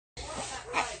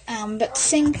Now I'm about to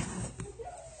sing.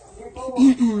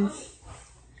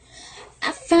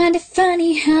 I find it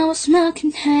funny how a smile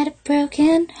can hide a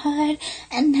broken heart,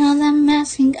 and how that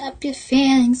masking up your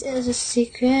feelings is a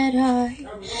secret art.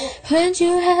 Would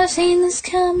you have seen this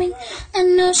coming? I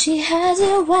know she has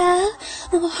it well.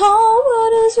 The whole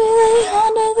world is really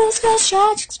under this girl's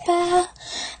tragic spell,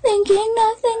 thinking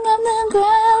nothing of the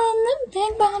ground and the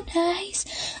big brown eyes.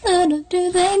 Little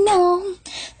do they know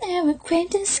they're a great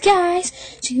disguise.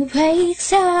 She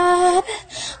wakes up,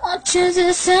 watches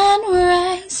the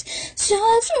sunrise, so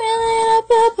it's filling up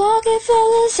a pocket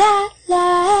full of satellites.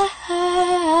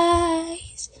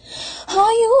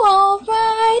 Are you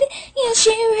alright? Yes,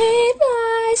 she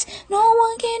replies. No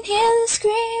one can hear the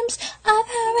screams of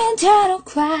her internal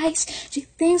cries. She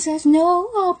thinks there's no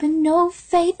hope and no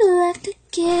faith left to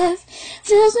give.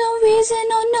 There's no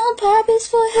reason or no purpose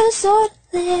for her soul to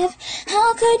live.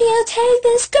 How could you take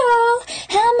this girl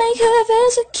and make her feel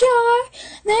secure?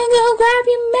 Then go grab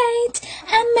your mate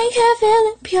and make her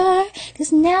feel impure.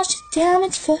 'Cause now she's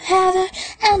damaged forever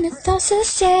and her thoughts are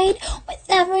stained with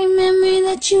every memory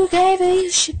that you gave her. You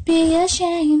should be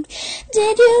ashamed.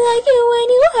 Did you like it when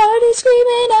you heard her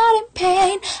screaming out in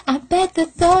pain? I bet the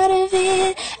thought of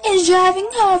it is driving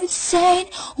her insane.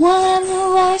 One of the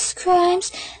worst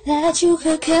crimes that you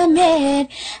could commit,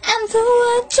 and for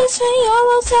what? Just for your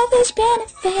own selfish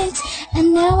benefits.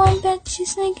 And now I bet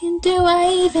she's thinking, do I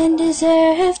even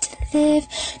deserve to live?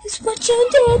 'Cause what you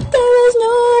did, there was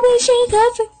no way she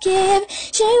could forgive.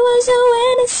 She was so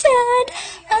innocent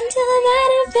until that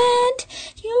event.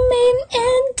 You made an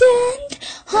indent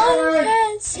on her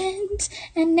presence,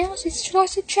 and now she's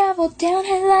forced to travel down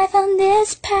her life on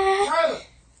this path.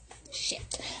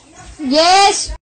 Shit. Yes!